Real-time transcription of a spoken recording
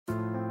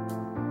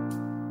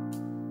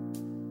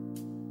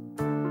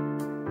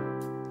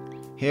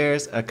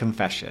Here's a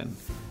confession.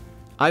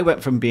 I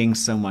went from being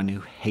someone who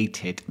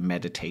hated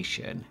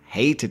meditation,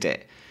 hated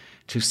it,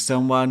 to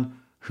someone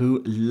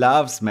who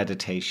loves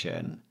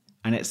meditation.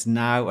 And it's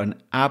now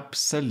an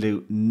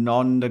absolute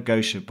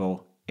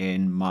non-negotiable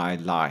in my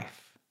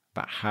life.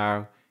 But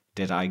how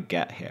did I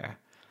get here?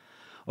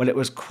 Well, it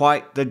was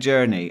quite the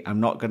journey,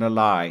 I'm not going to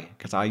lie,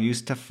 because I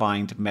used to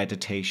find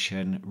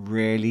meditation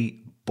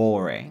really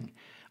boring.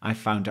 I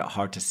found it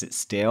hard to sit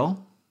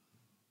still.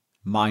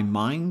 My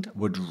mind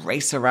would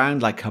race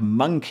around like a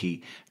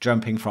monkey,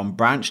 jumping from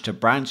branch to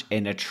branch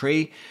in a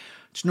tree.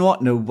 Do you know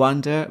what? No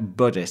wonder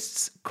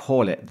Buddhists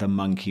call it the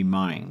monkey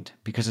mind,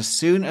 because as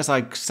soon as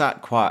I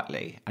sat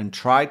quietly and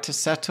tried to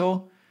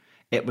settle,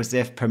 it was as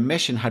if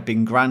permission had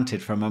been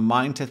granted from a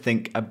mind to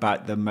think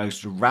about the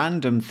most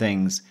random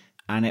things,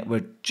 and it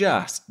would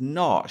just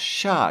not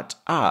shut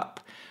up,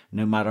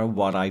 no matter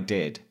what I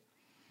did.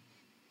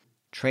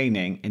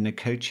 Training in the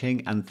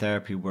coaching and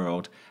therapy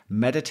world,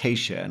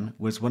 meditation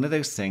was one of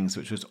those things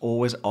which was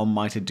always on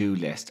my to-do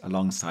list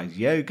alongside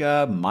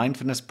yoga,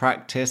 mindfulness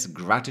practice,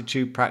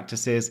 gratitude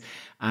practices,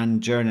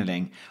 and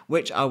journaling,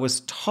 which I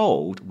was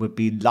told would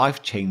be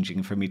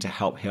life-changing for me to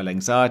help heal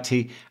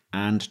anxiety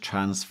and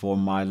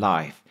transform my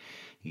life.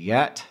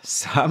 Yet,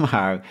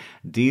 somehow,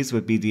 these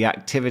would be the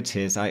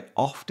activities I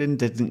often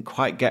didn't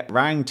quite get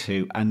round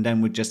to, and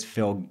then would just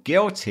feel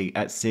guilty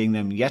at seeing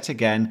them yet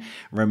again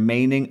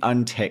remaining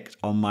unticked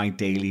on my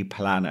daily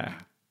planner.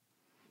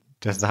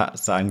 Does that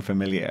sound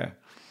familiar?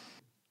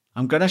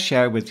 I'm going to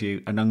share with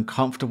you an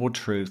uncomfortable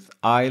truth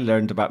I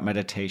learned about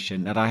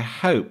meditation that I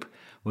hope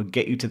will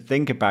get you to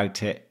think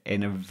about it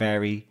in a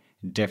very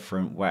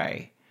different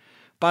way.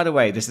 By the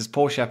way, this is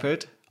Paul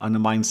Shepherd on the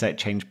Mindset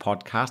Change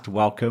podcast.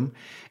 Welcome.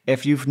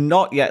 If you've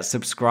not yet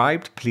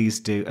subscribed,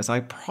 please do, as I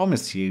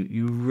promise you,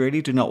 you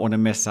really do not want to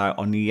miss out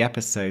on the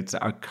episodes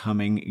that are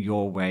coming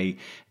your way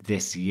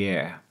this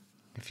year.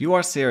 If you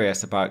are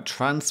serious about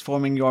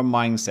transforming your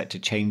mindset to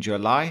change your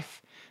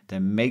life,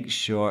 then make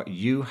sure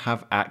you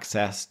have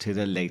access to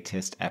the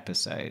latest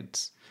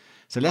episodes.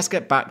 So let's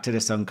get back to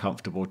this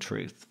uncomfortable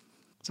truth.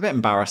 It's a bit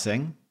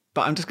embarrassing,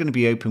 but I'm just going to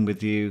be open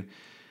with you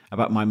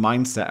about my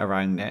mindset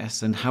around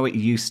this and how it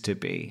used to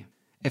be.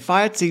 If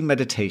I had seen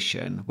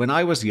meditation when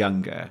I was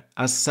younger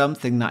as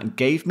something that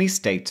gave me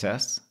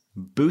status,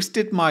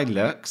 boosted my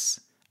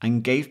looks,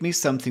 and gave me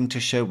something to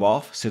show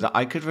off so that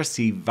I could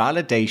receive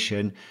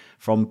validation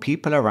from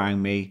people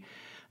around me,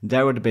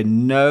 there would have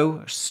been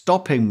no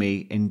stopping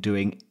me in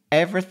doing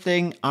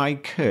everything I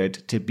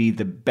could to be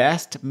the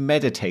best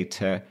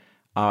meditator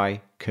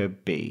I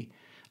could be.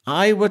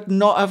 I would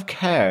not have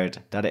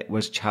cared that it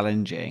was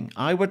challenging.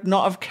 I would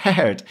not have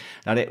cared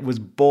that it was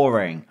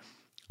boring.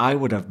 I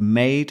would have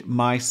made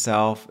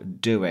myself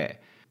do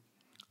it.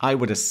 I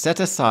would have set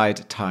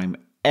aside time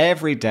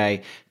every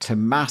day to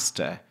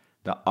master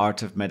the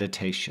art of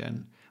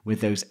meditation with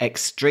those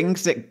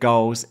extrinsic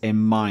goals in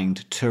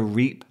mind to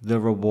reap the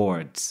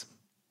rewards.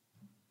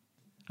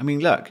 I mean,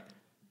 look,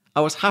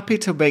 I was happy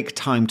to make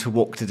time to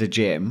walk to the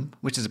gym,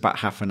 which is about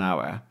half an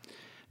hour,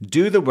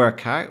 do the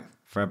workout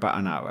for about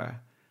an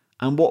hour,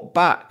 and walk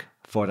back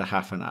for the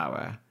half an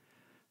hour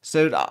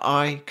so that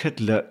I could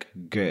look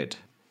good.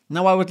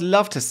 Now, I would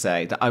love to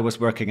say that I was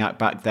working out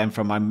back then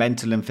for my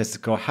mental and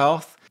physical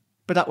health,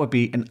 but that would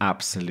be an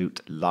absolute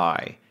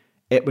lie.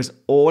 It was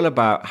all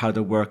about how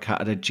the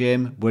workout at a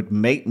gym would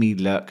make me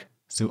look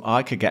so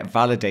I could get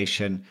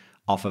validation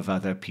off of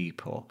other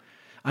people.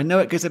 I know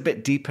it goes a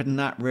bit deeper than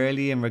that,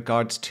 really, in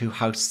regards to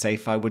how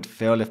safe I would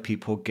feel if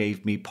people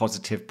gave me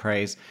positive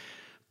praise.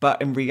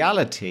 But in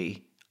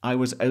reality, I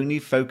was only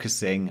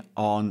focusing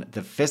on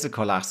the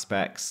physical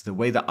aspects, the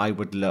way that I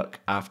would look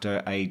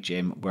after a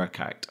gym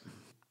workout.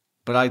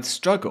 But I'd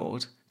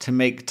struggled to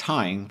make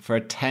time for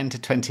a 10 to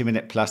 20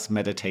 minute plus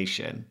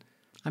meditation.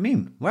 I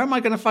mean, where am I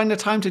going to find the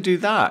time to do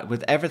that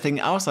with everything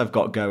else I've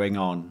got going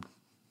on?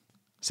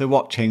 So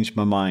what changed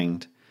my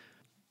mind?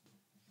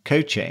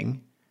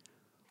 Coaching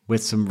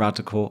with some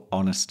radical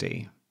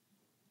honesty.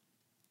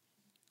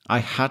 I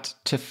had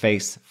to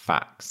face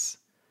facts.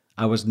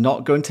 I was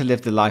not going to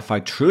live the life I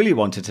truly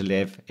wanted to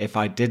live if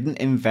I didn't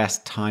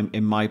invest time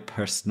in my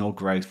personal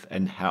growth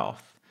and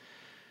health.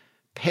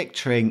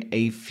 Picturing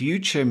a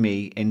future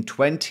me in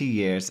 20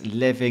 years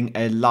living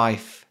a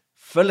life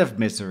full of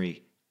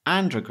misery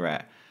and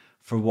regret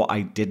for what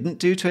I didn't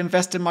do to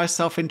invest in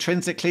myself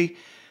intrinsically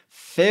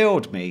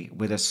filled me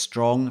with a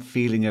strong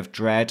feeling of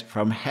dread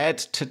from head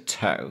to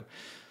toe.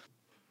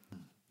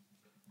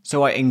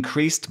 So I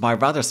increased my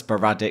rather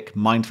sporadic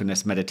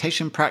mindfulness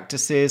meditation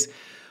practices,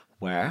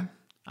 where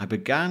I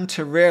began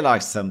to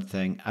realize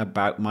something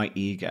about my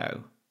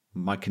ego,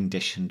 my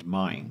conditioned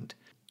mind.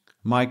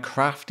 My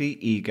crafty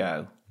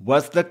ego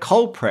was the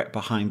culprit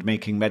behind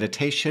making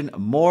meditation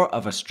more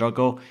of a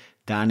struggle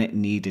than it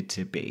needed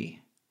to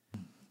be.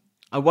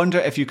 I wonder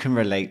if you can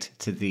relate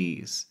to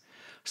these.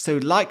 So,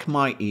 like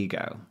my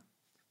ego,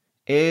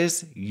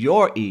 is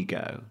your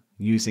ego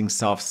using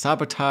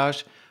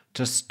self-sabotage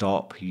to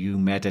stop you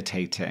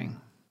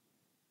meditating?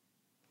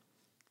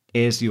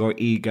 Is your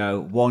ego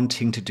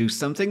wanting to do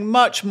something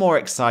much more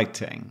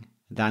exciting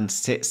than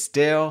sit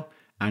still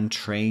and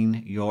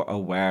train your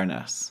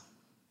awareness?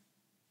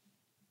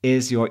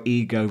 Is your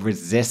ego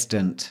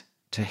resistant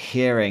to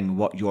hearing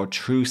what your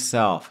true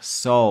self,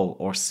 soul,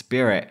 or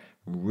spirit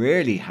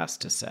really has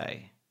to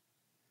say?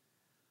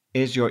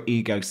 Is your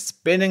ego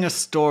spinning a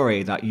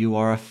story that you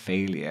are a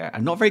failure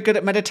and not very good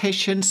at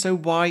meditation, so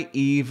why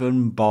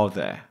even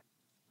bother?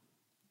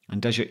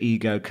 And does your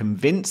ego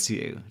convince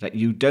you that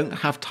you don't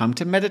have time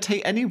to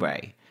meditate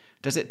anyway?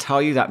 Does it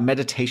tell you that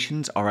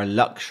meditations are a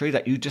luxury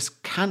that you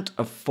just can't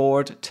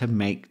afford to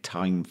make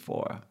time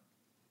for?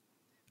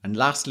 And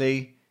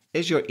lastly,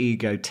 is your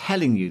ego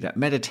telling you that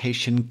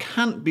meditation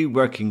can't be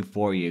working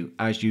for you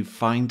as you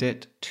find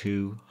it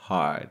too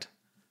hard?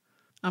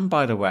 And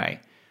by the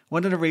way,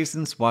 one of the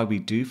reasons why we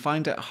do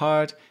find it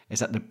hard is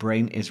that the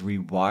brain is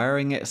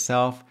rewiring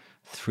itself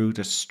through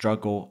the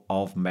struggle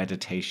of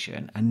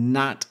meditation. And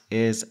that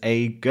is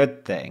a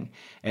good thing.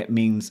 It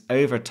means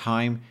over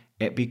time,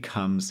 it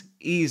becomes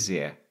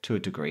easier to a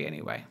degree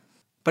anyway.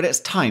 But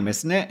it's time,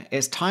 isn't it?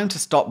 It's time to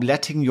stop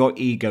letting your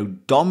ego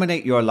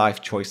dominate your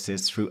life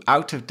choices through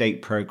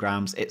out-of-date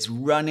programs it's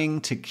running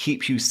to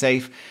keep you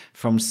safe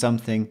from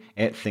something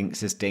it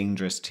thinks is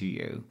dangerous to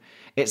you.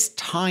 It's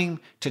time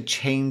to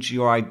change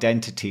your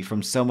identity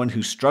from someone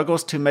who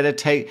struggles to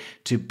meditate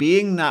to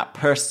being that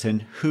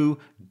person who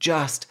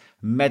just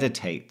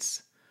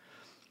meditates.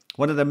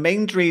 One of the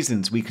main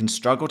reasons we can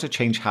struggle to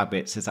change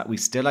habits is that we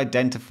still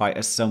identify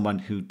as someone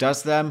who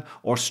does them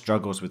or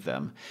struggles with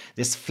them.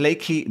 This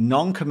flaky,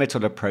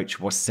 non-committal approach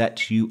will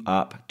set you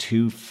up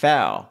to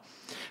fail.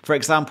 For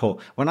example,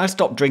 when I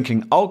stopped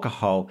drinking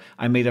alcohol,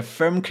 I made a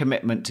firm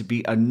commitment to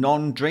be a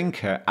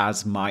non-drinker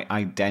as my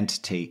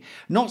identity.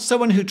 Not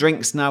someone who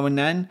drinks now and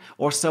then,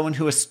 or someone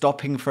who is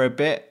stopping for a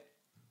bit,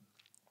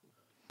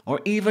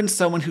 or even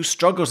someone who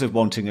struggles with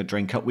wanting a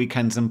drink at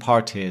weekends and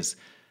parties.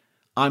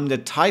 I'm the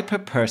type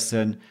of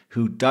person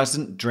who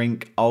doesn't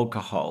drink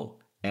alcohol.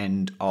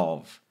 End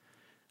of.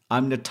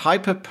 I'm the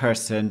type of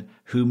person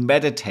who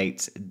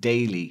meditates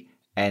daily.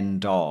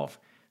 End of.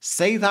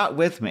 Say that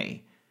with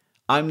me.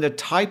 I'm the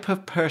type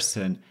of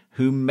person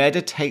who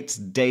meditates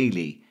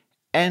daily.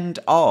 End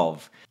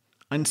of.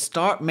 And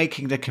start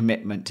making the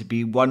commitment to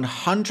be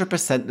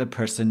 100% the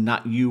person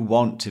that you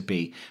want to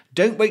be.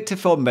 Don't wait to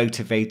feel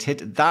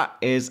motivated. That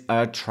is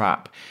a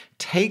trap.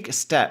 Take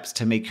steps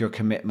to make your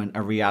commitment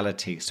a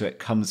reality so it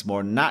comes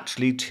more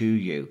naturally to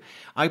you.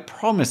 I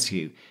promise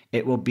you,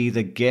 it will be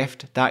the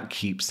gift that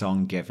keeps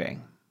on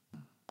giving.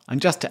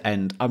 And just to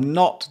end, I'm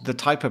not the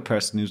type of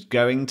person who's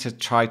going to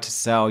try to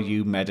sell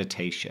you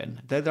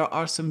meditation. There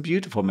are some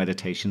beautiful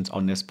meditations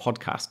on this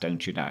podcast,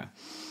 don't you know?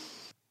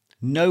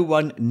 No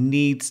one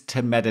needs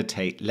to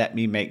meditate. Let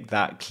me make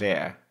that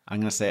clear. I'm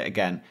going to say it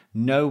again.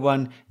 No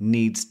one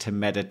needs to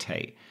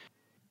meditate.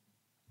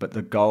 But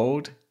the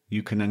gold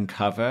you can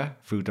uncover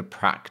through the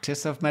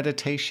practice of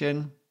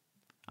meditation,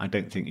 I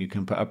don't think you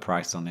can put a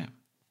price on it.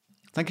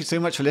 Thank you so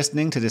much for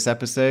listening to this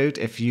episode.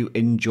 If you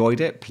enjoyed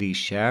it, please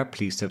share,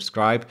 please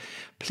subscribe.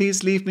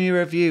 Please leave me a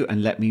review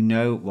and let me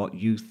know what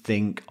you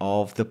think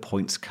of the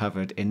points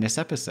covered in this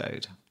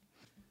episode.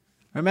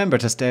 Remember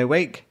to stay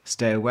awake,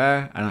 stay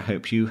aware, and I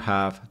hope you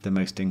have the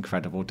most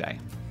incredible day.